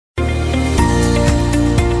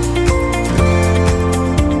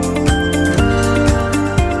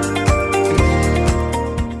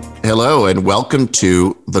Hello, and welcome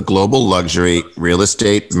to the Global Luxury Real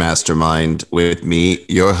Estate Mastermind with me,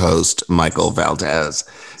 your host, Michael Valdez.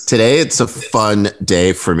 Today, it's a fun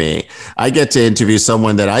day for me. I get to interview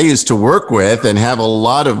someone that I used to work with and have a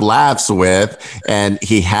lot of laughs with, and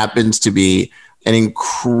he happens to be an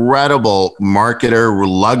incredible marketer,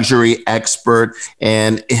 luxury expert,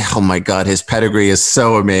 and oh my God, his pedigree is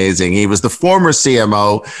so amazing. He was the former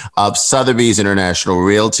CMO of Sotheby's International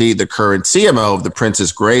Realty, the current CMO of the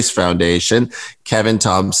Princess Grace Foundation. Kevin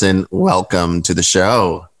Thompson, welcome to the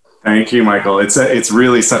show. Thank you, Michael. It's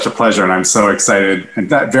really such a pleasure, and I'm so excited. And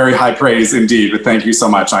that very high praise indeed, but thank you so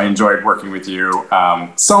much. I enjoyed working with you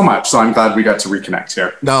so much, so I'm glad we got to reconnect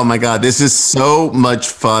here. Oh my God, this is so much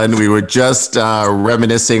fun. We were just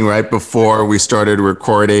reminiscing right before we started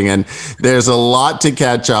recording, and there's a lot to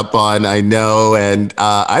catch up on, I know, and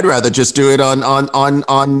I'd rather just do it on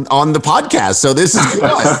the podcast. So this is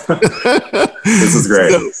good. This is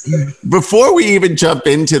great. So, before we even jump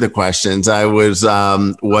into the questions, I was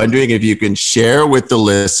wondering if you can share with the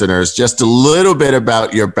listeners just a little bit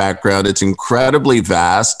about your background. It's incredibly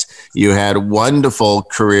vast. You had a wonderful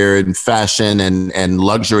career in fashion and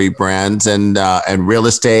luxury brands and real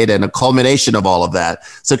estate and a culmination of all of that.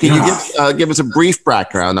 So can you give us a brief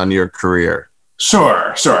background on your career?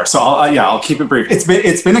 Sure. So I'll keep it brief.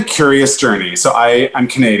 It's been a curious journey. So I'm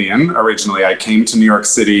Canadian originally. I came to New York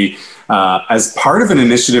City as part of an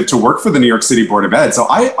initiative to work for the New York City Board of Ed. So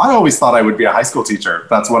I always thought I would be a high school teacher.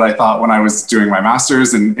 That's what I thought when I was doing my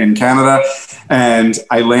master's in Canada. And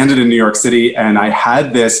I landed in New York City, and I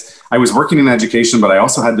was working in education, but I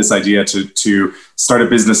also had this idea to start a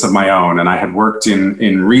business of my own. And I had worked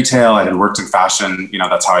in retail, I had worked in fashion,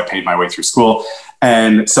 that's how I paid my way through school.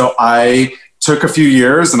 And so I took a few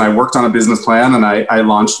years and I worked on a business plan, and I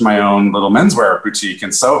launched my own little menswear boutique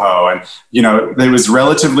in Soho. And, it was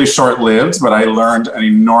relatively short-lived, but I learned an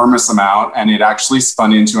enormous amount, and it actually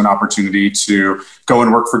spun into an opportunity to go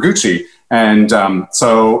and work for Gucci. And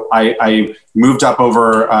so I moved up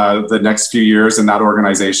over the next few years in that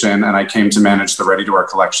organization, and I came to manage the ready-to-wear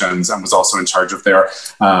collections and was also in charge of their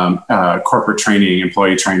corporate training,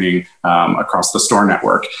 employee training across the store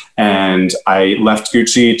network. And I left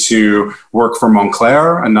Gucci to work for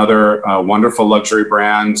Moncler, another wonderful luxury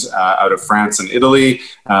brand out of France and Italy.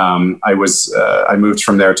 I moved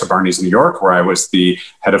from there to Barney's New York, where I was the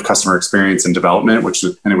head of customer experience and development,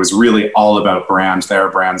 and it was really all about their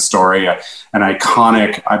brand story.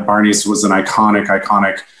 Barney's was an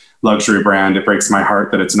iconic luxury brand. It breaks my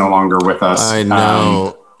heart that it's no longer with us. I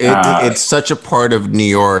know. It's such a part of New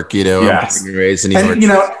York, Yes. I'm born and raised in New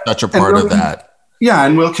York. Such a part of that. Yeah,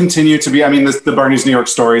 and will continue to be. The Barney's New York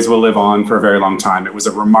stories will live on for a very long time. It was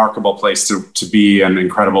a remarkable place to be and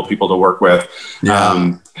incredible people to work with.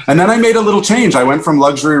 Yeah. And then I made a little change. I went from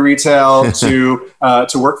luxury retail to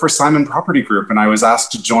work for Simon Property Group. And I was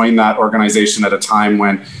asked to join that organization at a time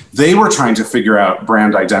when they were trying to figure out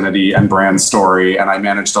brand identity and brand story. And I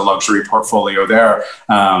managed a luxury portfolio there.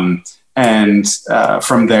 And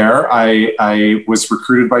from there, I was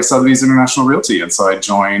recruited by Sotheby's International Realty. And so I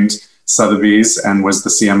joined Sotheby's and was the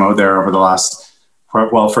CMO there over for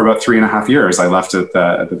about 3.5 years. I left at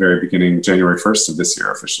the very beginning, January 1st of this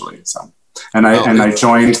year officially. So, and I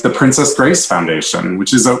joined the Princess Grace Foundation,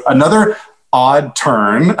 which is another odd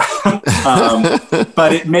turn,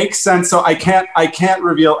 but it makes sense. So I can't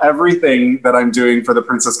reveal everything that I'm doing for the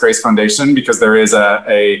Princess Grace Foundation because there is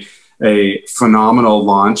a phenomenal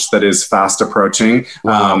launch that is fast approaching.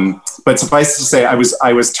 Wow. But suffice to say,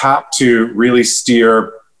 I was tapped to really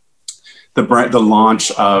steer the launch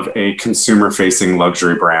of a consumer-facing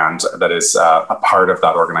luxury brand that is a part of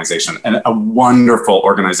that organization, and a wonderful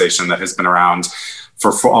organization that has been around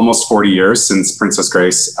for almost 40 years since Princess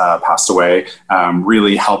Grace passed away,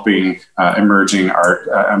 really helping emerging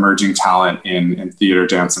talent in theater,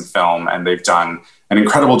 dance, and film. And they've done an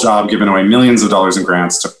incredible job giving away millions of dollars in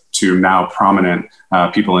grants to now prominent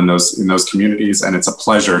people in those communities. And it's a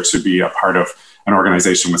pleasure to be a part of an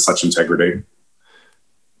organization with such integrity.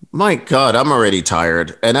 My God, I'm already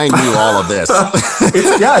tired, and I knew all of this.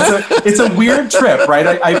 It's a weird trip,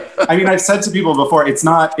 right? I've said to people before, it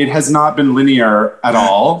has not been linear at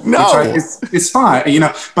all. No, it's fine,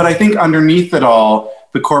 But I think underneath it all,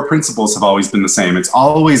 the core principles have always been the same. It's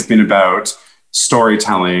always been about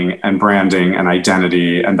storytelling and branding and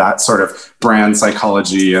identity and that sort of brand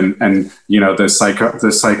psychology and the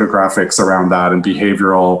psychographics around that and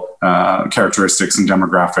behavioral characteristics and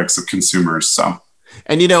demographics of consumers. So.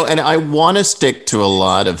 And, and I want to stick to a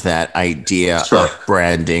lot of that idea of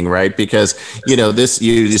branding, right? Because,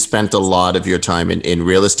 you spent a lot of your time in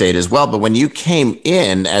real estate as well. But when you came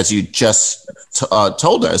in, as you just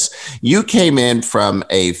told us, you came in from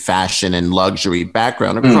a fashion and luxury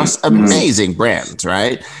background across amazing brands,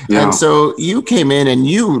 right? Yeah. And so you came in and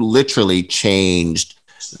you literally changed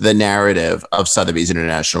the narrative of Sotheby's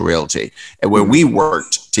International Realty, and where we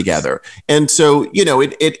worked together. And so,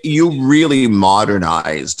 you really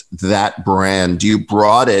modernized that brand. You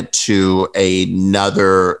brought it to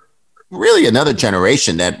another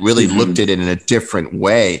generation that really looked at it in a different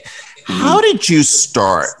way. How did you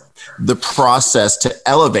start the process to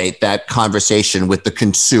elevate that conversation with the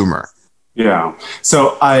consumer? Yeah.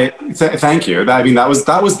 So thank you. That was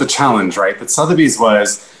the challenge, right? That Sotheby's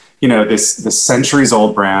was, this centuries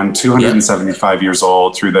old brand, 275 years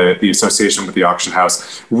old, through the association with the auction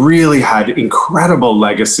house, really had incredible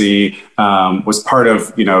legacy, was part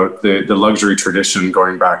of, the luxury tradition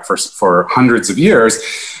going back for hundreds of years.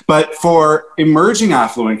 But for emerging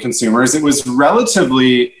affluent consumers, it was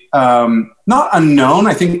relatively not unknown,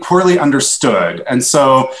 I think poorly understood. And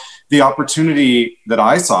so the opportunity that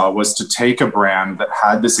I saw was to take a brand that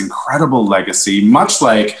had this incredible legacy, much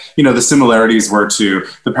like,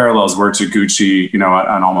 the parallels were to Gucci,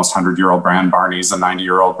 an almost 100-year-old brand, Barney's a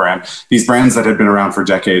 90-year-old brand, these brands that had been around for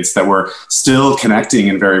decades that were still connecting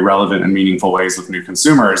in very relevant and meaningful ways with new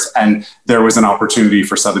consumers. And there was an opportunity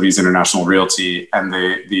for Sotheby's International Realty and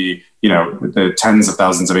the tens of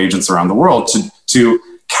thousands of agents around the world to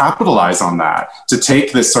capitalize on that, to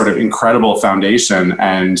take this sort of incredible foundation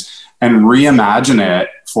and reimagine it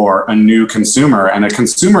for a new consumer, and a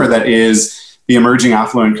consumer that is the emerging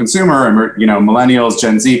affluent consumer, millennials,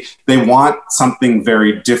 Gen Z. They want something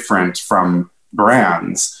very different from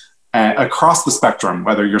brands across the spectrum,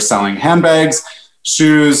 whether you're selling handbags,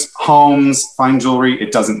 shoes, homes, fine jewelry,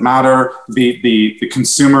 it doesn't matter. The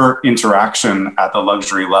consumer interaction at the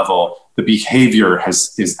luxury level, the behavior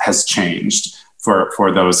has changed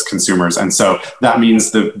for those consumers. And so that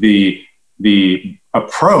means the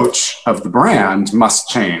approach of the brand must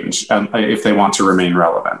change if they want to remain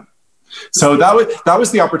relevant. So that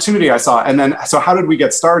was the opportunity I saw. And then, so how did we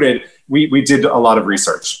get started? We did a lot of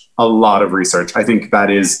research. I think that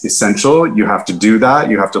is essential. You have to do that.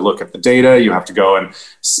 You have to look at the data. You have to go and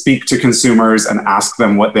speak to consumers and ask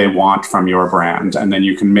them what they want from your brand. And then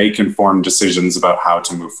you can make informed decisions about how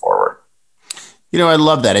to move forward. I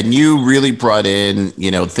love that. And you really brought in,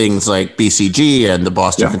 things like BCG and the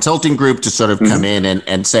Boston Consulting Group to sort of come in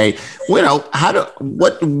and say, how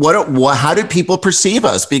do people perceive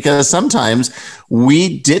us? Because sometimes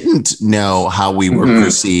we didn't know how we were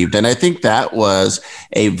perceived. And I think that was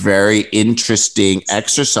a very interesting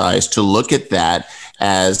exercise to look at that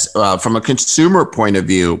as from a consumer point of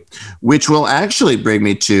view, which will actually bring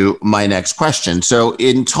me to my next question. So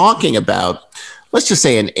in talking about, let's just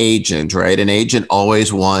say, an agent, right? An agent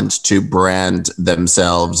always wants to brand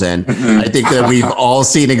themselves. And I think that we've all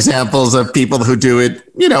seen examples of people who do it,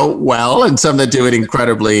 well, and some that do it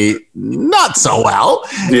incredibly not so well.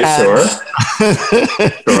 Yeah, sure.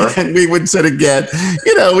 And we would sort of get,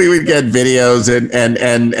 we would get videos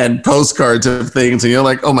and postcards of things. And you're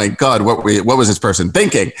like, oh my God, what was this person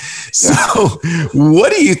thinking? So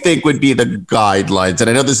what do you think would be the guidelines? And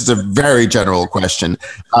I know this is a very general question,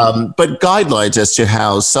 but guidelines as to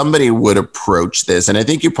how somebody would approach this. And I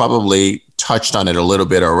think you probably touched on it a little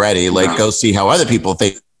bit already, go see how other people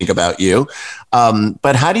think about you.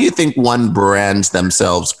 But how do you think one brands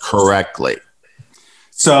themselves correctly?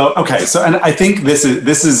 So, and I think this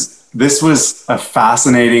was a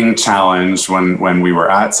fascinating challenge when we were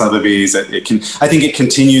at Sotheby's. I think it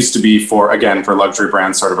continues to be for luxury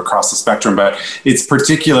brands sort of across the spectrum, but it's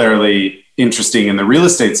particularly interesting in the real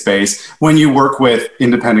estate space when you work with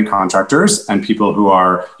independent contractors and people who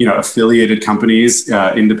are, affiliated companies,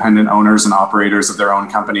 independent owners and operators of their own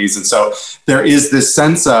companies. And so there is this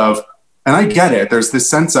sense of, and I get it, there's this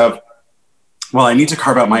sense of, well, I need to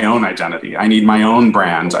carve out my own identity. I need my own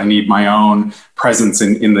brand. I need my own presence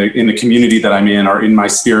in the community that I'm in, or in my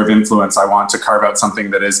sphere of influence. I want to carve out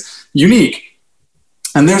something that is unique.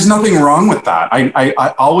 And there's nothing wrong with that.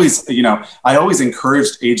 I always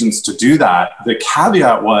encouraged agents to do that. The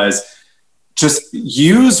caveat was just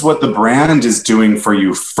use what the brand is doing for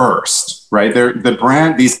you first, right? The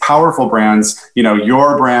brand, these powerful brands,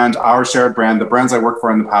 your brand, our shared brand, the brands I worked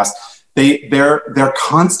for in the past, they're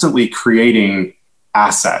constantly creating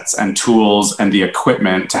assets and tools and the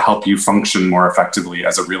equipment to help you function more effectively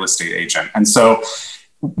as a real estate agent. And so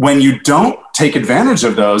when you don't take advantage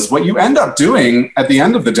of those, what you end up doing at the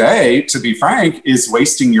end of the day, to be frank, is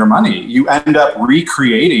wasting your money. You end up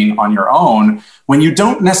recreating on your own when you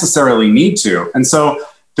don't necessarily need to. And so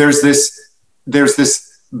there's this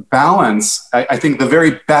balance, I think the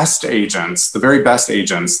very best agents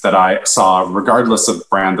that I saw, regardless of the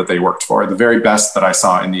brand that they worked for, the very best that I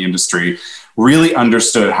saw in the industry, really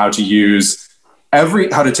understood how to use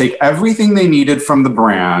how to take everything they needed from the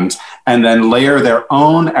brand and then layer their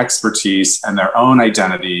own expertise and their own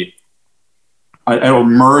identity, or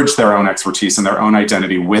merge their own expertise and their own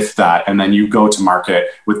identity with that. And then you go to market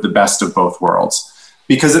with the best of both worlds.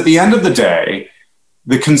 Because at the end of the day,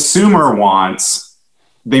 the consumer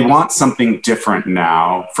they want something different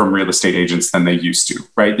now from real estate agents than they used to,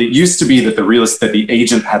 right? It used to be that the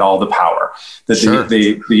agent had all the power, that sure.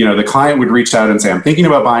 The client would reach out and say, I'm thinking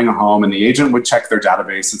about buying a home, and the agent would check their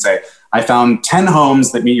database and say, I found 10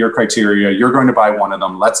 homes that meet your criteria. You're going to buy one of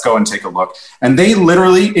them. Let's go and take a look. And they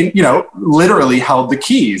literally held the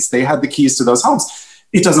keys. They had the keys to those homes.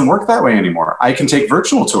 It doesn't work that way anymore. I can take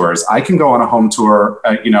virtual tours. I can go on a home tour.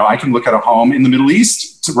 I can look at a home in the Middle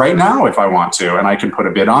East right now if I want to, and I can put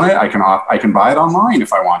a bid on it. I can buy it online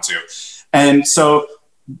if I want to. And so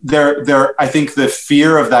I think the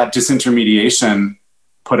fear of that disintermediation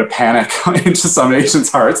put a panic into some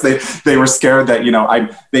agents' hearts. They were scared that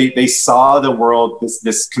they saw the world,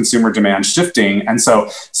 this consumer demand shifting, and so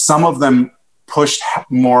some of them pushed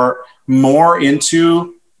more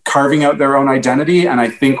into carving out their own identity. And I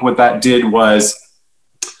think what that did was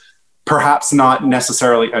perhaps not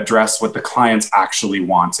necessarily address what the clients actually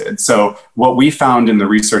wanted. So what we found in the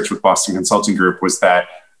research with Boston Consulting Group was that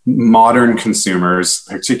modern consumers,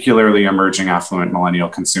 particularly emerging affluent millennial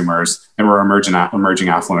consumers, and we're emerging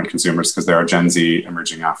affluent consumers because there are Gen Z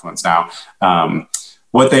emerging affluents now,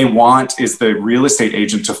 what they want is the real estate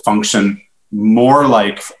agent to function more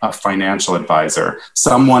like a financial advisor,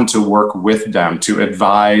 someone to work with them, to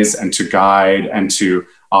advise and to guide and to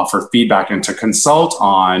offer feedback and to consult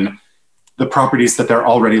on the properties that they're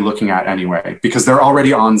already looking at anyway, because they're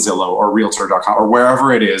already on Zillow or Realtor.com or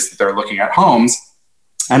wherever it is that they're looking at homes.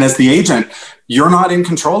 And as the agent, you're not in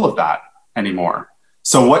control of that anymore.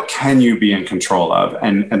 So what can you be in control of?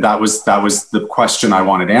 And that was the question I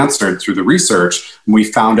wanted answered through the research. We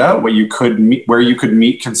found out where you could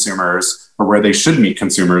meet consumers, or where they should meet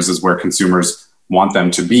consumers, is where consumers want them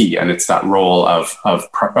to be. And it's that role of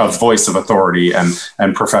voice of authority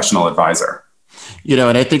and professional advisor.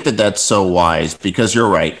 And I think that that's so wise, because you're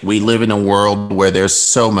right. We live in a world where there's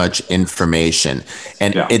so much information,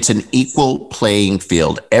 and it's an equal playing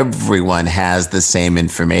field. Everyone has the same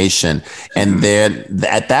information. And then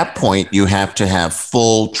at that point, you have to have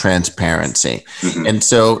full transparency. Mm-hmm. And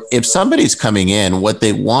so if somebody's coming in, what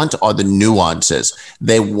they want are the nuances.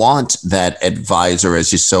 They want that advisor,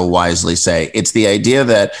 as you so wisely say. It's the idea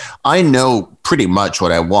that I know pretty much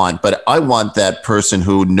what I want, but I want that person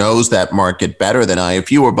who knows that market better than I.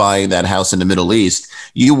 If you were buying that house in the Middle East,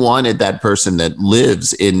 you wanted that person that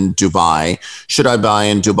lives in Dubai. Should I buy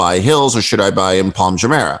in Dubai Hills or should I buy in Palm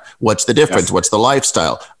Jumeirah? What's the difference? Yes. What's the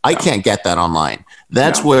lifestyle? I can't get that online.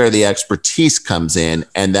 That's where the expertise comes in,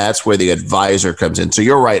 and that's where the advisor comes in. So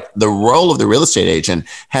you're right. The role of the real estate agent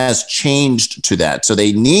has changed to that. So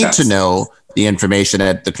they need to know the information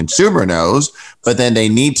that the consumer knows, but then they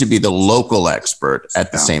need to be the local expert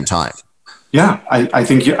at the same time. Yeah, I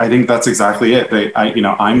think that's exactly it.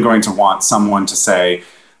 I'm going to want someone to say,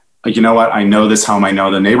 you know what, I know this home, I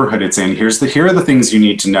know the neighborhood it's in. Here are the things you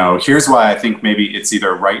need to know. Here's why I think maybe it's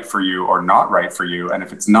either right for you or not right for you. And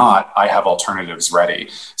if it's not, I have alternatives ready.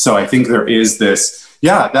 So I think there is this,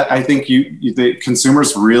 that I think the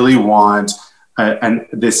consumers really want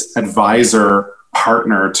this advisor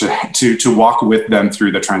partner to walk with them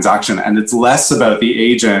through the transaction. And it's less about the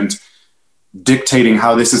agent dictating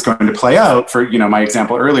how this is going to play out. For, my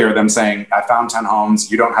example earlier, them saying, I found 10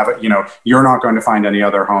 homes, you don't have it, you're not going to find any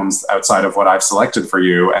other homes outside of what I've selected for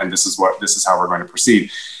you. And this is how we're going to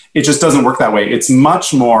proceed. It just doesn't work that way. It's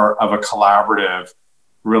much more of a collaborative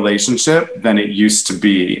relationship than it used to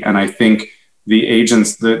be. And I think the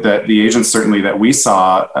agents certainly that we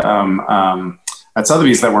saw, at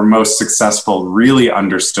Sotheby's that were most successful really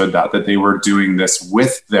understood that they were doing this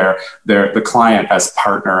with the client as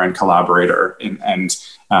partner and collaborator, and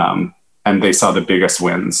they saw the biggest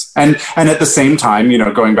wins. And at the same time,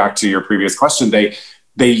 going back to your previous question,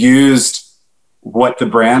 they used what the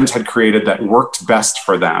brand had created that worked best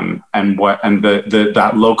for them, and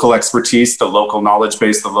that local expertise, the local knowledge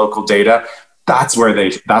base, the local data. That's where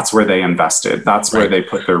they invested. That's where they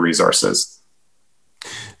put their resources.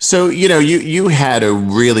 So, you had a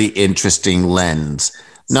really interesting lens,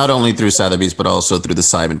 not only through Sotheby's, but also through the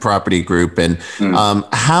Simon Property Group, and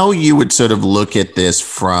how you would sort of look at this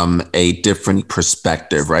from a different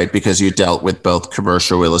perspective, right? Because you dealt with both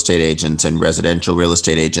commercial real estate agents and residential real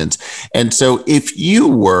estate agents. And so if you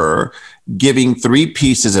were giving 3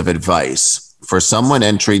 pieces of advice for someone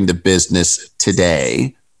entering the business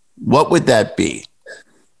today, what would that be?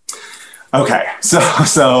 Okay,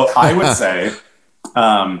 so I would say,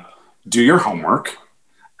 do your homework.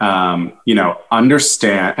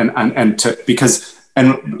 Understand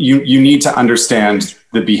and you need to understand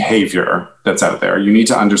the behavior that's out there. You need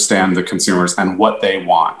to understand the consumers and what they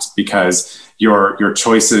want, because your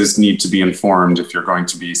choices need to be informed if you're going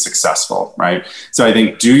to be successful, right? So I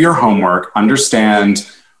think do your homework, understand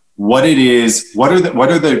what it is, what are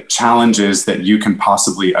the challenges that you can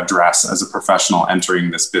possibly address as a professional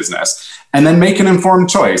entering this business, and then make an informed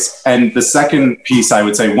choice. And the second piece, I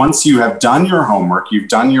would say, once you have done your homework, you've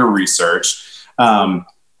done your research,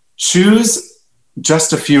 choose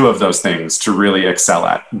just a few of those things to really excel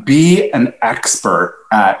at. Be an expert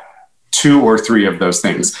at 2 or 3 of those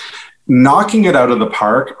things. Knocking it out of the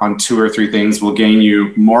park on 2 or 3 things will gain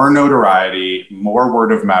you more notoriety, more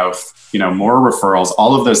word of mouth, more referrals,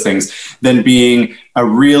 all of those things, than being a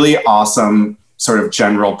really awesome sort of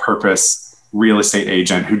general purpose real estate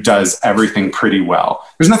agent who does everything pretty well.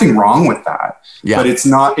 There's nothing wrong with that, but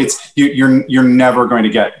you're never going to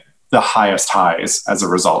get the highest highs as a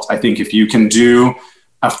result. I think if you can do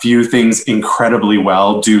a few things incredibly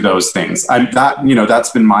well, do those things. That's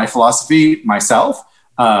been my philosophy myself.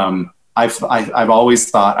 I've always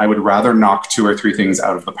thought I would rather knock 2 or 3 things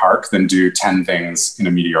out of the park than do 10 things in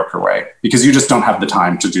a mediocre way, because you just don't have the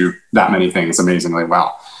time to do that many things amazingly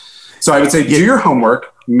well. So I would say, do your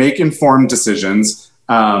homework, make informed decisions.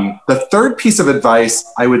 The third piece of advice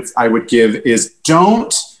I would give is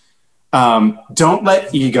don't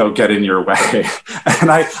let ego get in your way.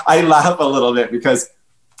 And I laugh a little bit because,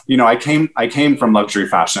 I came from luxury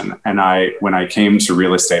fashion, and when I came to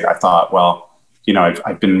real estate, I thought, well,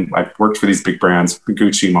 I've worked for these big brands,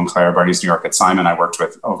 Gucci, Moncler, Barney's New York, at Simon. I worked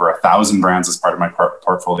with over 1,000 brands as part of my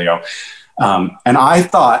portfolio. And I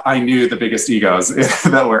thought I knew the biggest egos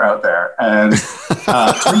that were out there. And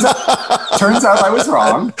turns out I was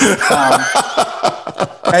wrong.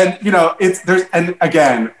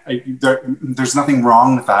 There's nothing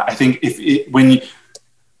wrong with that. I think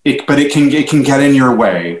but it can get in your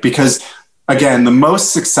way, because again, the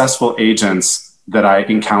most successful agents that I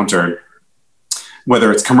encountered,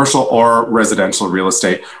 whether it's commercial or residential real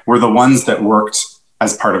estate, were the ones that worked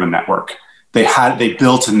as part of a network. They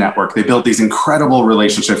built a network. They built these incredible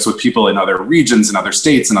relationships with people in other regions, in other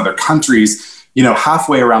states, in other countries.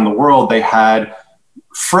 Halfway around the world, they had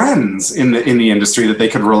friends in the industry that they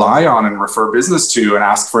could rely on and refer business to and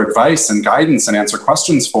ask for advice and guidance and answer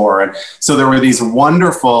questions for. And so there were these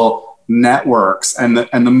wonderful networks, and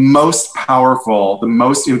the most powerful, the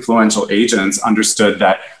most influential agents understood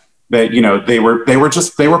that they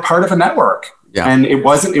were part of a network. Yeah. And it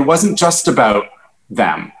wasn't just about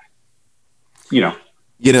them. So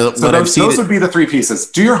those would be the 3 pieces.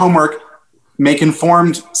 Do your homework, make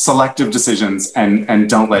informed, selective decisions, and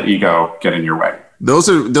don't let ego get in your way. Those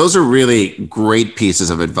are really great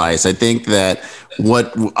pieces of advice. I think that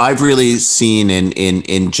what I've really seen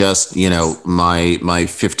in just my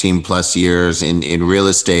 15 plus years in real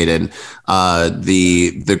estate, and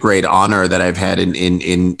the great honor that I've had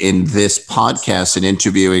in this podcast and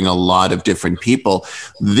interviewing a lot of different people,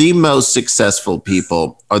 the most successful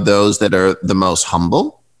people are those that are the most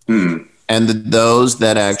humble, and those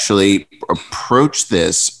that actually approach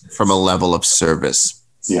this from a level of service.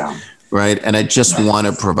 Yeah. Right. And I just want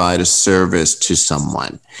to provide a service to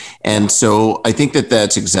someone. And so I think that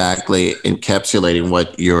that's exactly encapsulating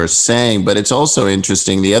what you're saying. But it's also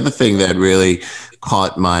interesting. The other thing that really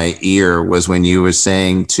caught my ear was when you were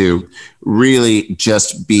saying to really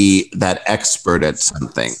just be that expert at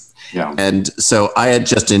something. Yeah. And so I had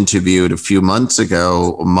just interviewed a few months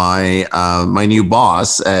ago my new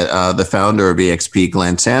boss, the founder of EXP,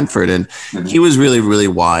 Glenn Sanford, and he was really, really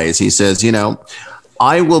wise. He says,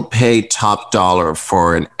 I will pay top dollar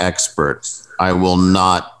for an expert. I will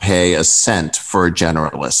not pay a cent for a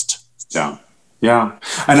generalist. Yeah. Yeah.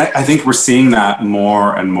 And I think we're seeing that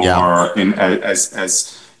more and more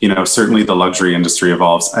as certainly the luxury industry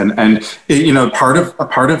evolves. And part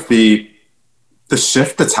of the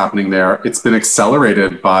shift that's happening there, it's been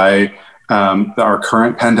accelerated by our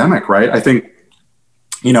current pandemic, right? I think,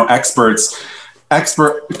 true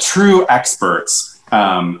experts,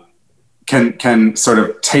 can sort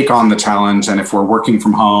of take on the challenge. And if we're working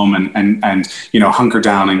from home and hunker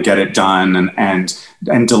down and get it done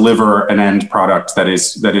and deliver an end product that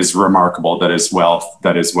is remarkable, that is well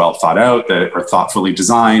thought out, that are thoughtfully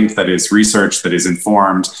designed, that is researched, that is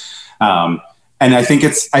informed. And I think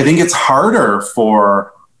it's harder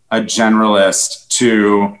for a generalist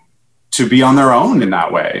to be on their own in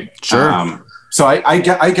that way. Sure. So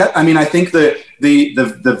I mean, I think that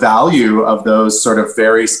the value of those sort of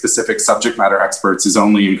very specific subject matter experts is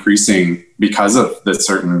only increasing because of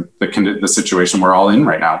the situation we're all in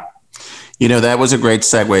right now. You know, that was a great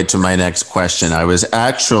segue to my next question. I was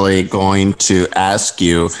actually going to ask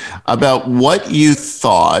you about what you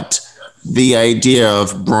thought the idea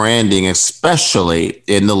of branding, especially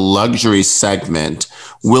in the luxury segment,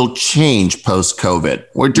 will change post-COVID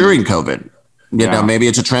or during COVID. You know, maybe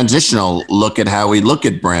it's a transitional look at how we look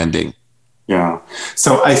at branding. Yeah.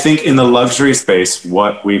 So I think in the luxury space,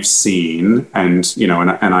 what we've seen, and you know,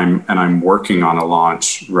 and I'm working on a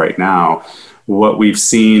launch right now. What we've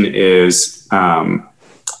seen is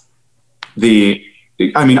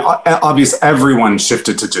obviously everyone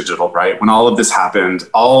shifted to digital, right? When all of this happened,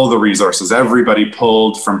 all the resources, everybody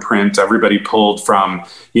pulled from print, everybody pulled from,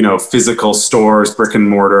 you know, physical stores, brick and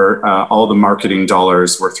mortar, all the marketing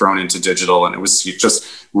dollars were thrown into digital, and it was, you just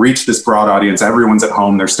reach this broad audience. Everyone's at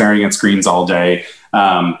home, they're staring at screens all day.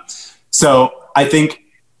 So I think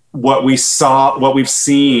what we've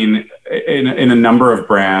seen in a number of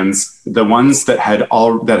brands, the ones that had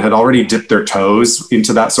already dipped their toes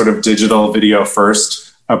into that sort of digital video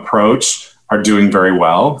first approach are doing very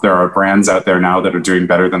well. There are brands out there now that are doing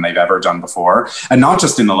better than they've ever done before, and not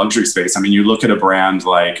just in the luxury space. I mean, you look at a brand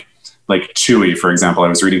like Chewy, for example. I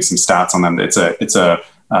was reading some stats on them. It's a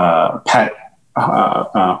pet.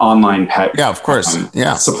 Online pet, of course,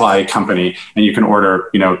 supply company, and you can order,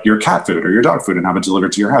 you know, your cat food or your dog food and have it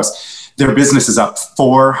delivered to your house. Their business is up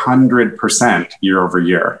 400% year over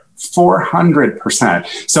year.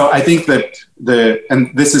 400%. So I think that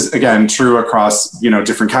and this is again true across, you know,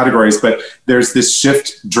 different categories, but there's this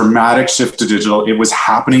dramatic shift to digital. It was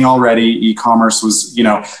happening already. E-commerce was, you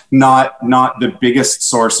know, not the biggest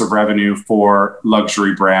source of revenue for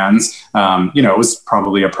luxury brands. You know, it was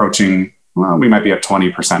probably approaching, well, we might be at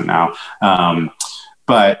 20% now.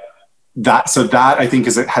 But that I think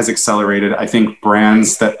has accelerated. I think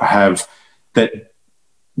brands that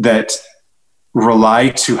rely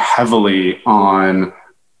too heavily on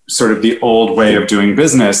sort of the old way of doing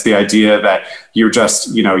business, the idea that you're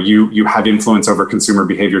just, you know, you have influence over consumer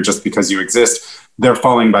behavior just because you exist, they're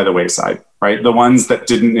falling by the wayside, right? The ones that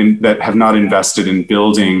that have not invested in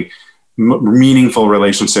building meaningful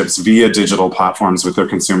relationships via digital platforms with their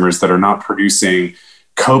consumers, that are not producing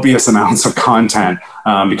copious amounts of content,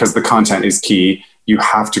 because the content is key. You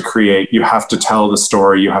have to create, you have to tell the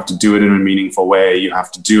story, you have to do it in a meaningful way, you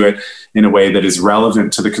have to do it in a way that is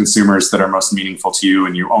relevant to the consumers that are most meaningful to you,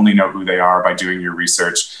 and you only know who they are by doing your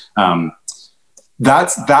research.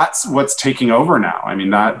 That's what's taking over now. I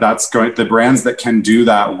mean, the brands that can do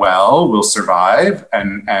that well will survive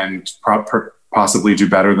and possibly do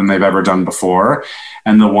better than they've ever done before.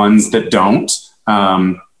 And the ones that don't,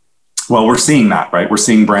 well, we're seeing that, right? We're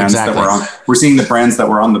seeing brands we're seeing the brands that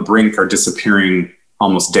were on the brink are disappearing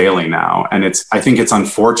almost daily now. And I think it's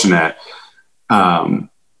unfortunate,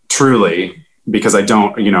 truly, because I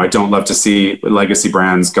don't love to see legacy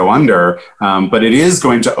brands go under, but it is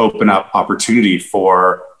going to open up opportunity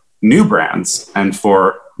for new brands and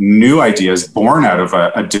for new ideas born out of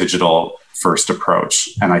a digital first approach.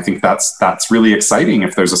 And I think that's really exciting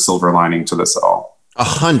if there's a silver lining to this all.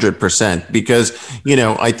 100%, because, you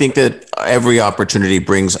know, I think that every opportunity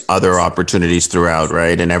brings other opportunities throughout,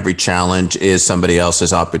 right? And every challenge is somebody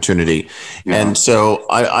else's opportunity. Yeah. And so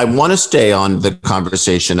I want to stay on the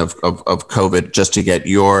conversation of COVID just to get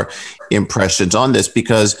your impressions on this,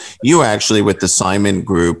 because you actually, with the Simon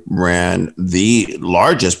Group, ran the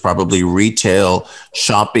largest probably retail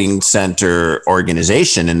shopping center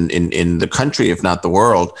organization in the country, if not the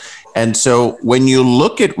world. And so when you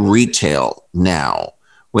look at retail now,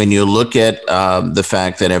 when you look at the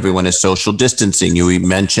fact that everyone is social distancing, you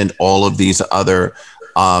mentioned all of these other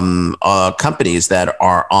companies that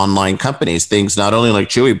are online companies, things not only like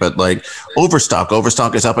Chewy, but like Overstock.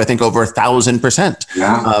 Overstock is up, I think, over 1,000%.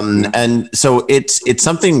 Yeah. And so it's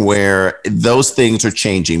something where those things are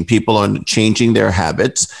changing. People are changing their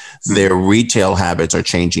habits. Their retail habits are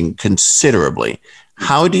changing considerably.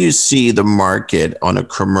 How do you see the market on a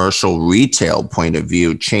commercial retail point of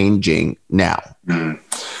view changing now?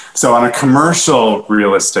 So on a commercial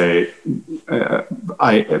real estate,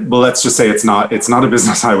 let's just say it's not a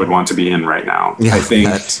business I would want to be in right now. Yeah, I think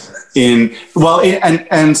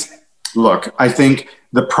look, I think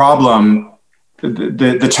the problem,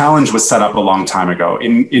 the challenge was set up a long time ago.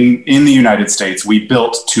 In the United States, we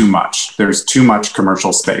built too much. There's too much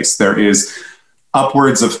commercial space. There is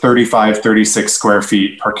upwards of 35, 36 square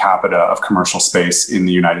feet per capita of commercial space in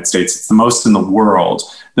the United States. It's the most in the world.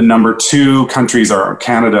 The number two countries are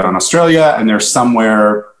Canada and Australia, and they're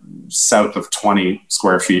somewhere south of 20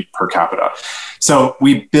 square feet per capita. So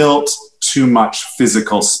we built too much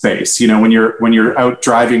physical space. You know, when you're out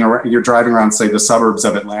driving around, you're driving around, say, the suburbs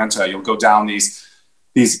of Atlanta, you'll go down these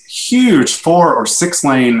huge 4 or 6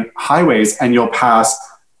 lane highways, and you'll pass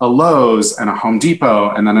a Lowe's and a Home Depot,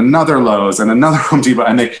 and then another Lowe's and another Home Depot,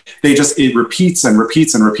 and it repeats and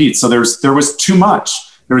repeats and repeats. So there was too much.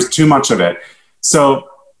 There was too much of it. So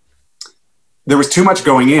there was too much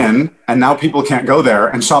going in, and now people can't go there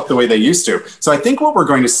and shop the way they used to. So I think what we're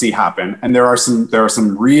going to see happen, and there are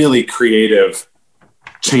some really creative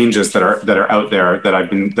changes that are out there that I've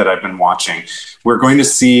been watching. We're going to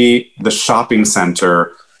see the shopping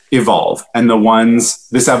center evolve, and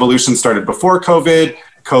this evolution started before COVID.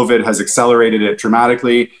 COVID has accelerated it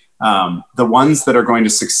dramatically. The ones that are going to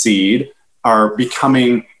succeed are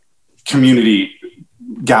becoming community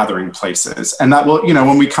gathering places. And that will, you know,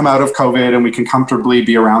 when we come out of COVID and we can comfortably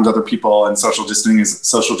be around other people and social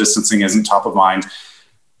distancing isn't top of mind,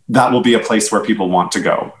 that will be a place where people want to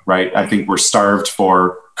go, right? I think we're starved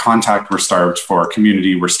for contact, we're starved for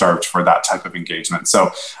community, we're starved for that type of engagement.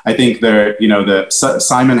 So I think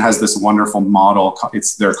Simon has this wonderful model.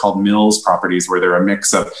 They're called Mills properties, where they're a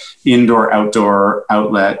mix of indoor, outdoor,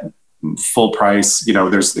 outlet, full price. You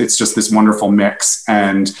know, it's just this wonderful mix,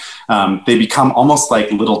 and they become almost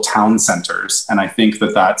like little town centers. And I think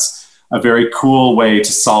that that's a very cool way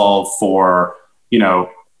to solve for, you know,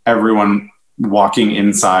 everyone walking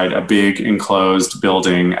inside a big enclosed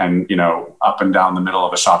building and, you know, up and down the middle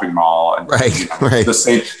of a shopping mall, and right.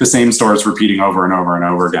 the same stores repeating over and over and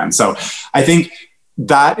over again. So I think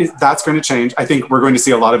that's going to change. I think we're going to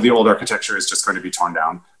see a lot of the old architecture is just going to be torn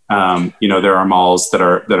down. You know, there are malls that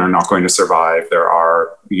are not going to survive. There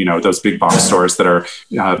are, you know, those big box stores that are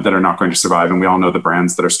not going to survive. And we all know the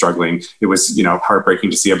brands that are struggling. It was, you know,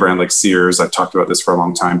 heartbreaking to see a brand like Sears. I've talked about this for a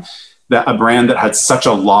long time, that a brand that had such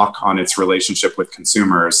a lock on its relationship with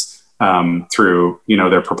consumers through, you know,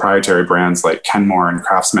 their proprietary brands like Kenmore and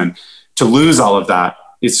Craftsman, to lose all of that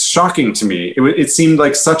is shocking to me. It seemed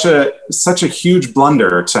like such a huge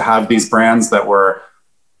blunder to have these brands that were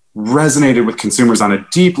resonated with consumers on a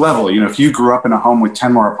deep level. You know, if you grew up in a home with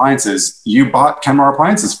Kenmore appliances, you bought Kenmore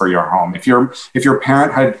appliances for your home. If your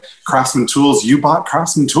parent had Craftsman tools, you bought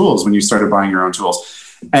Craftsman tools when you started buying your own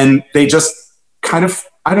tools. And they just kind of,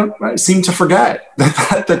 seem to forget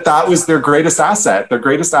that was their greatest asset. Their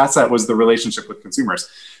greatest asset was the relationship with consumers.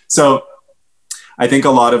 So I think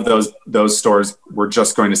a lot of those stores, we're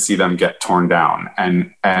just going to see them get torn down,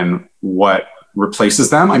 and what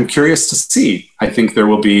replaces them, I'm curious to see. I think there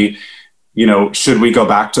will be, you know, should we go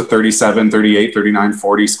back to 37, 38, 39,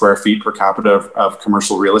 40 square feet per capita of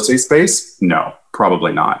commercial real estate space? No,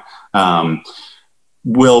 probably not.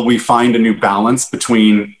 Will we find a new balance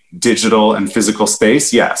between digital and physical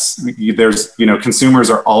space? Yes. There's, you know, consumers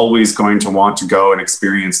are always going to want to go and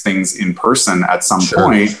experience things in person at some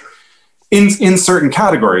point in certain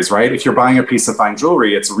categories, right? If you're buying a piece of fine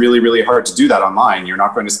jewelry, it's really, really hard to do that online. You're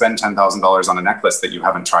not going to spend $10,000 on a necklace that you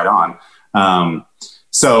haven't tried on.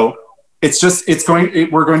 So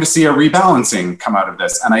we're going to see a rebalancing come out of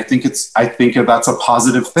this. And I think that's a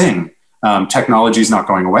positive thing. Technology is not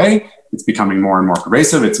going away. It's becoming more and more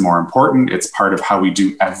pervasive. It's more important. It's part of how we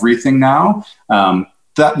do everything now.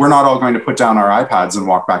 That we're not all going to put down our iPads and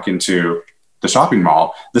walk back into the shopping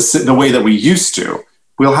mall the way that we used to.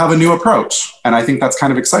 We'll have a new approach. And I think that's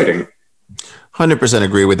kind of exciting. 100%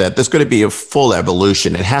 agree with that. There's going to be a full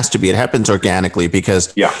evolution. It has to be. It happens organically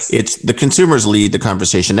because it's the consumers lead the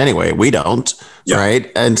conversation anyway. We don't,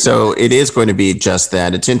 right? And so it is going to be just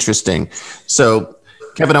that. It's interesting. So,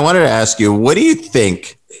 Kevin, I wanted to ask you, what do you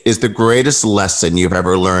think is the greatest lesson you've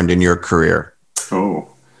ever learned in your career? The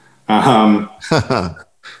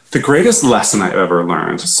greatest lesson I've ever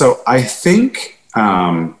learned. So I think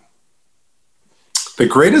the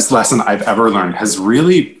greatest lesson I've ever learned has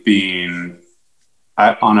really been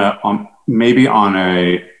it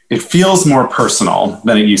feels more personal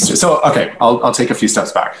than it used to. So, okay, I'll take a few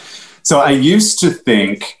steps back. So I used to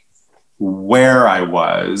think where I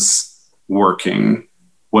was working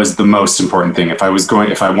was the most important thing. If I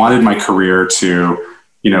wanted my career to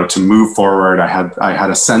move forward, I had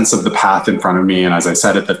a sense of the path in front of me. And as I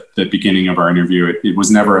said at the beginning of our interview, it was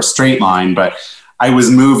never a straight line, but I was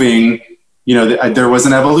moving, there was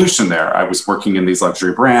an evolution there. I was working in these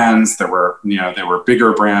luxury brands. There were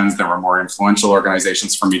bigger brands. There were more influential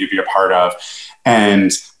organizations for me to be a part of.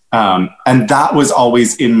 And that was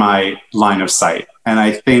always in my line of sight. And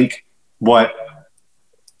I think what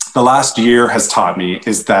the last year has taught me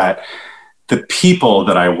is that the people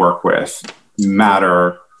that I work with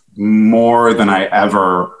matter more than I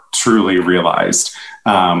ever truly realized.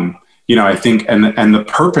 I think, and the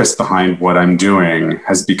purpose behind what I'm doing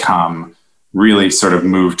has become really sort of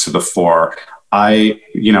moved to the fore.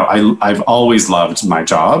 I've always loved my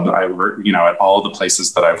job. At all the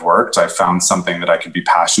places that I've worked, I found something that I could be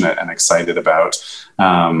passionate and excited about.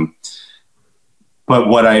 But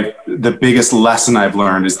the biggest lesson I've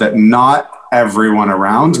learned is that not everyone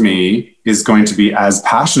around me is going to be as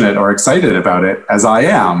passionate or excited about it as I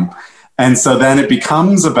am. And so then it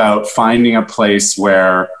becomes about finding a place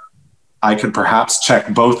where I could perhaps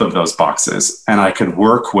check both of those boxes, and I could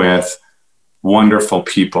work with wonderful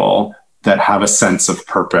people that have a sense of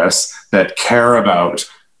purpose, that care about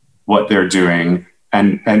what they're doing,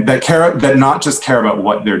 and that not just care about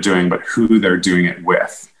what they're doing, but who they're doing it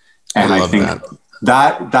with. And I think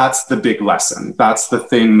that's the big lesson. That's the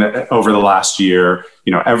thing that over the last year,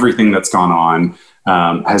 everything that's gone on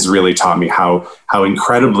has really taught me how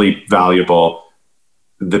incredibly valuable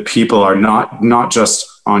the people are, not just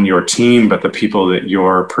on your team, but the people that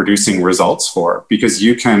you're producing results for, because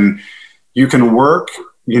you can work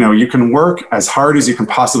as hard as you can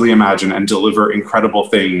possibly imagine and deliver incredible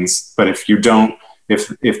things. But if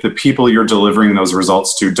the people you're delivering those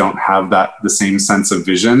results to don't have the same sense of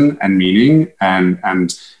vision and meaning, and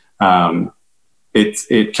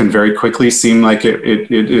it can very quickly seem like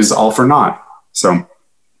it is all for naught. So,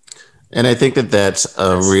 and I think that that's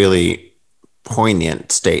a really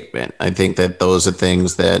poignant statement. I think that those are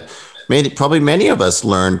things that probably many of us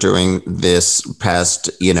learned during this past,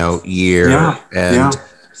 year.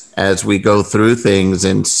 As we go through things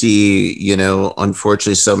and see,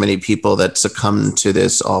 unfortunately, so many people that succumb to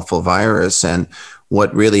this awful virus, and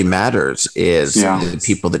what really matters is the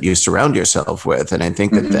people that you surround yourself with. And I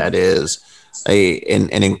think that is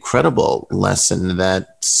an incredible lesson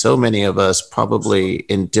that so many of us, probably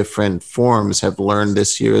in different forms, have learned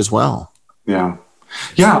this year as well. Yeah.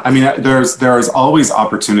 I mean, there is always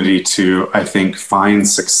opportunity to, I think, find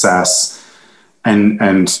success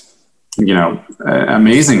and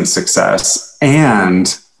amazing success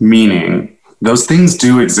and meaning. Those things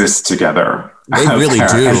do exist together. They really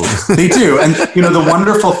do. And they do. And, the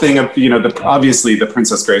wonderful thing of, obviously the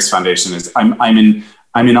Princess Grace Foundation is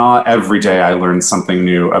I'm in awe every day. I learn something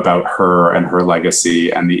new about her and her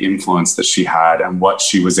legacy and the influence that she had and what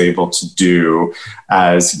she was able to do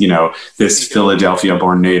as, this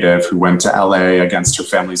Philadelphia-born native who went to LA against her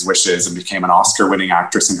family's wishes and became an Oscar-winning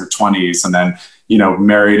actress in her 20s, and then,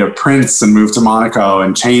 married a prince and moved to Monaco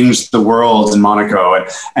and changed the world in Monaco.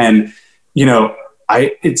 And I'm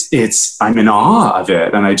in awe of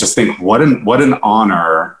it. And I just think what an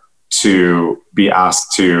honor to be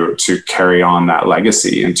asked to carry on that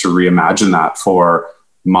legacy and to reimagine that for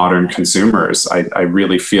modern consumers. I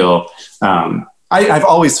really feel I've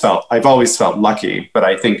always felt lucky, but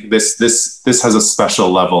I think this has a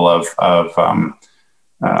special level of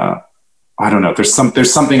I don't know. There's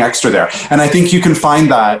something extra there, and I think you can find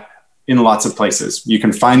that in lots of places. You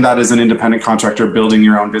can find that as an independent contractor, building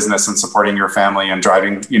your own business and supporting your family and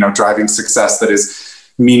driving success that is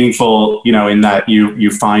meaningful, in that you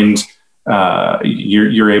find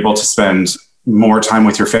you're able to spend more time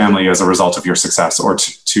with your family as a result of your success, or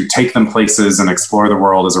to take them places and explore the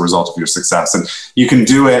world as a result of your success. And you can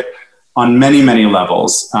do it on many, many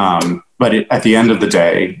levels. But at the end of the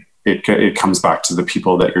day, it comes back to the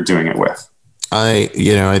people that you're doing it with.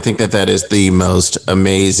 I think that is the most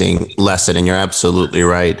amazing lesson, and you're absolutely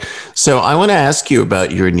right. So I want to ask you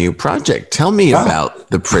about your new project. Tell me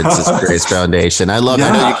about the Princess Grace Foundation. I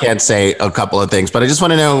know you can't say a couple of things, but I just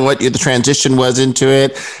want to know what the transition was into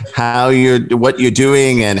it, what you're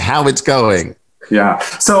doing, and how it's going. Yeah.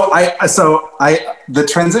 So the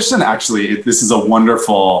transition, actually, this is a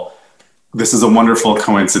wonderful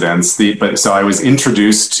coincidence. So I was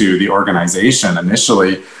introduced to the organization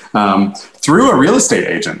initially through a real estate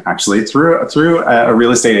agent, actually, through a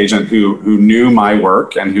real estate agent who knew my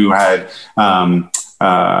work and who had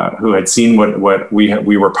seen what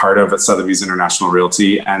we were part of at Sotheby's International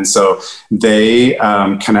Realty. And so they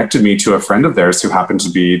connected me to a friend of theirs who happened to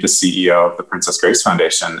be the CEO of the Princess Grace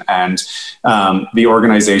Foundation. And the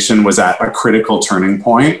organization was at a critical turning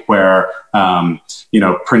point where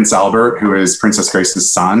Prince Albert, who is Princess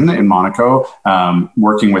Grace's son in Monaco,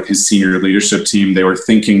 working with his senior leadership team, they were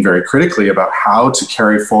thinking very critically about how to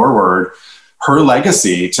carry forward her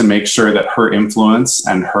legacy to make sure that her influence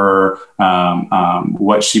and her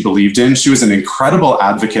what she believed in. She was an incredible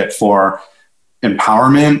advocate for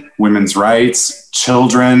empowerment, women's rights,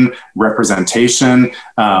 children, representation.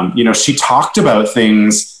 She talked about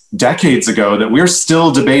things decades ago that we're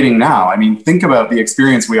still debating now. I mean, think about the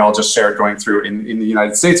experience we all just shared going through in the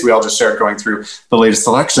United States. We all just shared going through the latest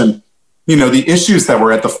election. The issues that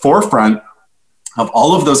were at the forefront of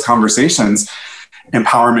all of those conversations,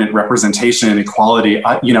 empowerment, representation, equality,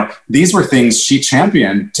 these were things she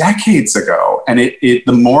championed decades ago. And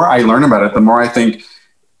the more I learn about it, the more I think,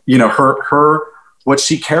 what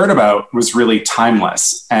she cared about was really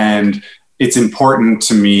timeless. And it's important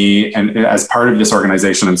to me, and as part of this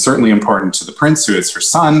organization, and certainly important to the Prince, who is her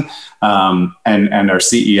son, and our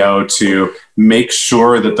CEO, to make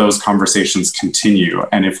sure that those conversations continue.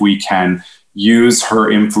 And if we can use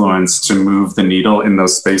her influence to move the needle in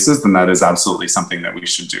those spaces, then that is absolutely something that we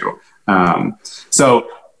should do. So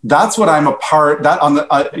that's what I'm a part. That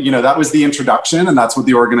that was the introduction, and that's what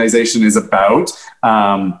the organization is about.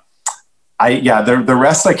 The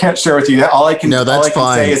rest I can't share with you. All I can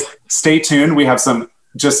say is stay tuned. We have some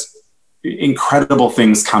just incredible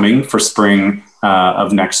things coming for spring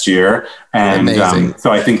of next year, and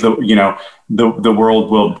so I think the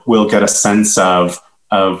world will get a sense of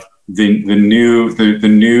the newly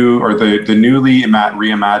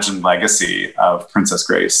reimagined legacy of Princess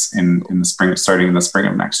Grace in the spring, starting in the spring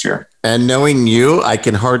of next year. And knowing you, I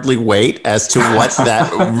can hardly wait as to what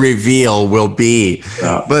that reveal will be.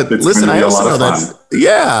 Yeah, but listen, I also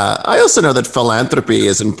know that philanthropy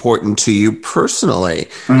is important to you personally.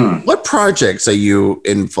 What projects are you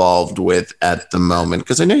involved with at the moment?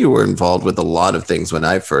 Because I know you were involved with a lot of things when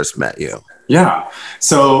I first met you. Yeah.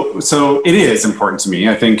 So it is important to me.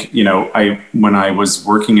 I think, when I was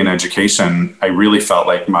working in education, I really felt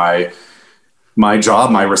like my job,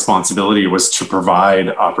 my responsibility was to provide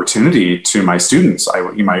opportunity to my students. I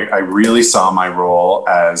really saw my role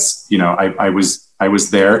as, I was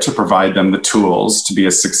there to provide them the tools to be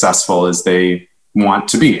as successful as they want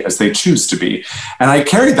to be, as they choose to be. And I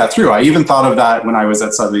carried that through. I even thought of that when I was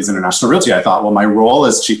at Sotheby's International Realty. I thought, well, my role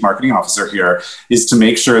as chief marketing officer here is to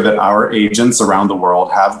make sure that our agents around the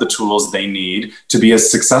world have the tools they need to be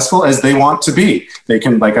as successful as they want to be. They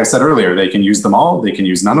can, like I said earlier, they can use them all. They can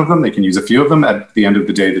use none of them. They can use a few of them. At the end of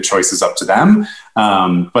the day, the choice is up to them.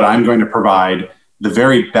 But I'm going to provide the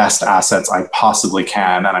very best assets I possibly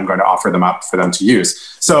can, and I'm going to offer them up for them to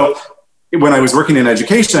use. So when I was working in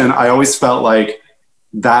education, I always felt like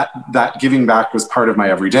that giving back was part of my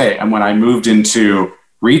everyday. And when I moved into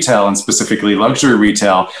retail, and specifically luxury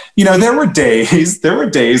retail, there were days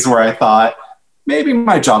where I thought, maybe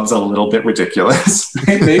my job's a little bit ridiculous.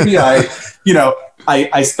 Maybe I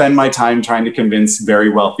spend my time trying to convince very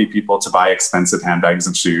wealthy people to buy expensive handbags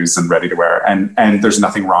and shoes and ready to wear. And there's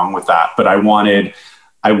nothing wrong with that. But I wanted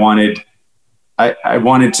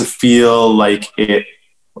to feel like it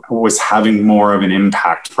was having more of an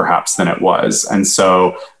impact perhaps than it was. And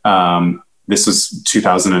so this was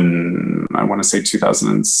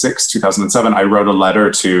 2006, 2007. I wrote a letter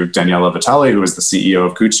to Daniela Vitale, who was the CEO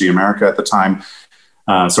of Gucci America at the time,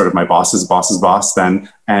 sort of my boss's boss then.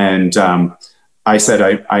 And I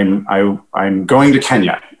said, I'm going to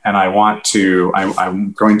Kenya, and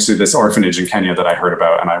I'm going to this orphanage in Kenya that I heard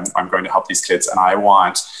about, and I'm going to help these kids. And I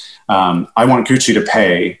want Gucci to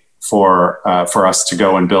pay for us to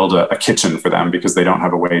go and build a kitchen for them, because they don't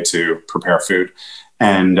have a way to prepare food,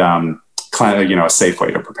 and a safe way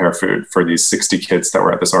to prepare food for these 60 kids that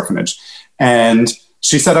were at this orphanage. And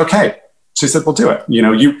she said, okay. She said, we'll do it.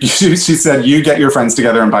 She said, you get your friends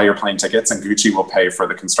together and buy your plane tickets, and Gucci will pay for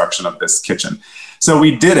the construction of this kitchen. So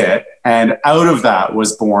we did it. And out of that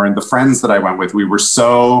was born the friends that I went with. We were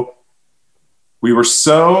so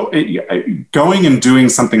going and doing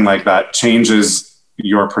something like that changes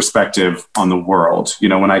your perspective on the world.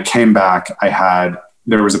 When I came back,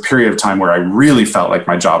 there was a period of time where I really felt like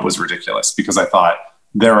my job was ridiculous, because I thought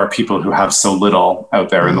there are people who have so little out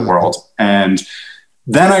there in the world. And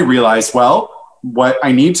then I realized, well, what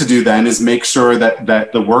I need to do then is make sure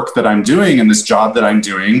that the work that I'm doing and this job that I'm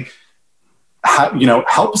doing,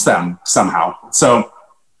 helps them somehow. So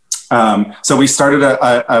we started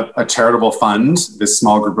a charitable fund, this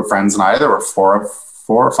small group of friends and I. There were four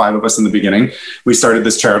or five of us in the beginning. We started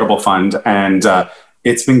this charitable fund, and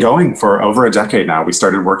it's been going for over a decade now. We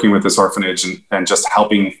started working with this orphanage and just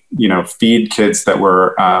helping, feed kids that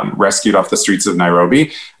were rescued off the streets of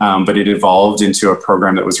Nairobi. But it evolved into a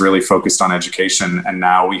program that was really focused on education. And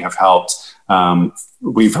now we have helped,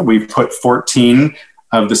 we've put 14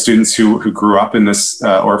 of the students who grew up in this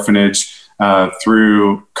orphanage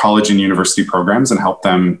through college and university programs, and help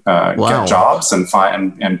them get jobs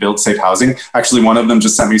and build safe housing. Actually, one of them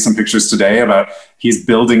just sent me some pictures today about he's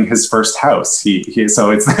building his first house. And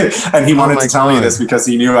he wanted to tell me this because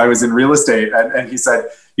he knew I was in real estate, and he said,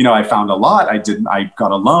 I found a lot. I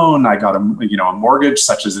got a loan. I got a mortgage,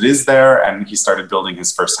 such as it is there, and he started building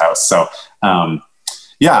his first house. So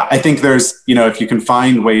I think there's if you can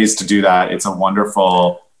find ways to do that, it's a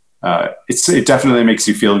wonderful it definitely makes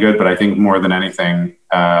you feel good, but I think more than anything,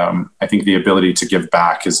 I think the ability to give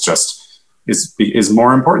back is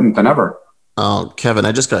more important than ever. Oh, Kevin,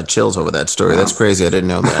 I just got chills over that story. That's crazy. I didn't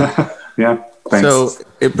know that. Yeah. Thanks. So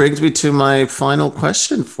it brings me to my final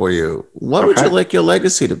question for you. What would you like your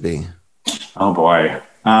legacy to be? Oh boy.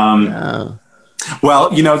 Well,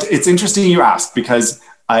 it's interesting you ask, because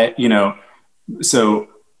so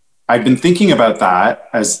I've been thinking about that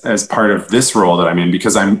as part of this role that I'm in,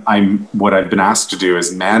 because I'm what I've been asked to do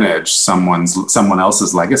is manage someone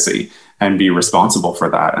else's legacy and be responsible for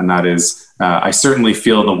that. And that is, I certainly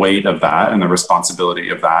feel the weight of that and the responsibility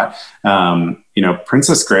of that.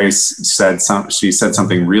 Princess Grace said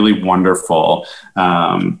something really wonderful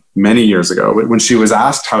many years ago. When she was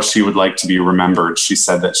asked how she would like to be remembered, she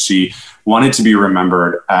said that she wanted to be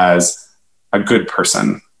remembered as a good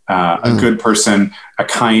person, a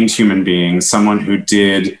kind human being, someone who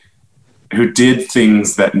did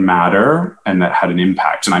things that matter and that had an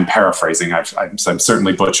impact. And I'm paraphrasing. I've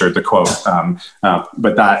certainly butchered the quote,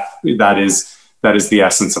 but that is the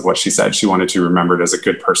essence of what she said. She wanted to be remembered as a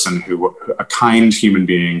good person, a kind human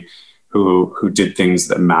being who did things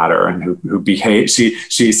that matter and who behaved.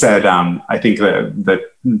 She said, I think the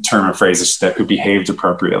term or phrase is that who behaved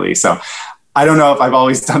appropriately. So I don't know if I've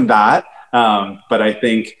always done that, but I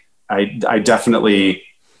think I definitely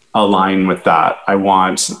align with that. I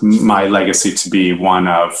want my legacy to be one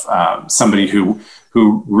of somebody who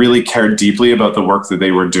really cared deeply about the work that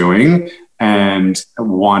they were doing and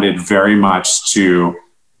wanted very much to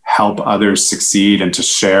help others succeed and to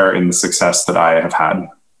share in the success that I have had.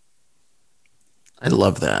 I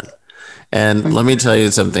love that. And let me tell you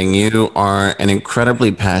something. You are an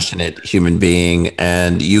incredibly passionate human being,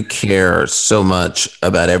 and you care so much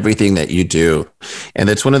about everything that you do. And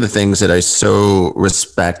that's one of the things that I so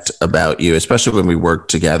respect about you, especially when we work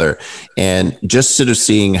together. And just sort of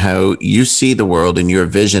seeing how you see the world and your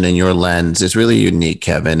vision and your lens is really unique,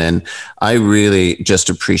 Kevin. And I really just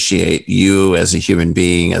appreciate you as a human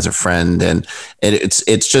being, as a friend. And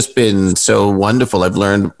it's just been so wonderful. I've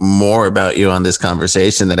learned more about you on this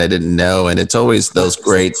conversation that I didn't know. And it's always those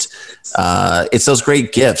great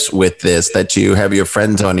gifts with this, that you have your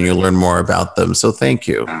friends on and you learn more about them. So thank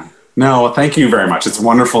you. No, well, thank you very much. It's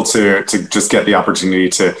wonderful to just get the opportunity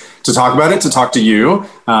to talk about it, to talk to you.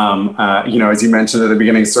 As you mentioned at the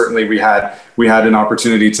beginning, certainly we had an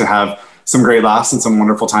opportunity to have some great laughs and some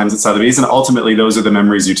wonderful times at Sotheby's, and ultimately those are the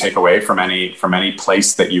memories you take away from any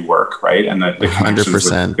place that you work, right? And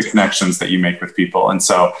the connections that you make with people. And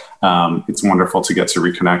so it's wonderful to get to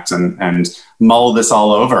reconnect and mull this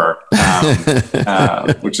all over,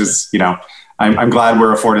 which is, I'm glad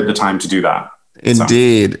we're afforded the time to do that.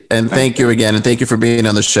 Indeed. And thank you again. And thank you for being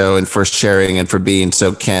on the show and for sharing and for being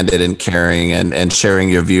so candid and caring and sharing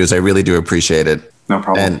your views. I really do appreciate it. No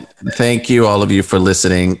problem. And thank you, all of you, for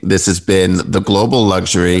listening. This has been the Global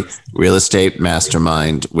Luxury Real Estate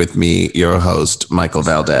Mastermind with me, your host, Michael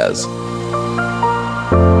Valdez.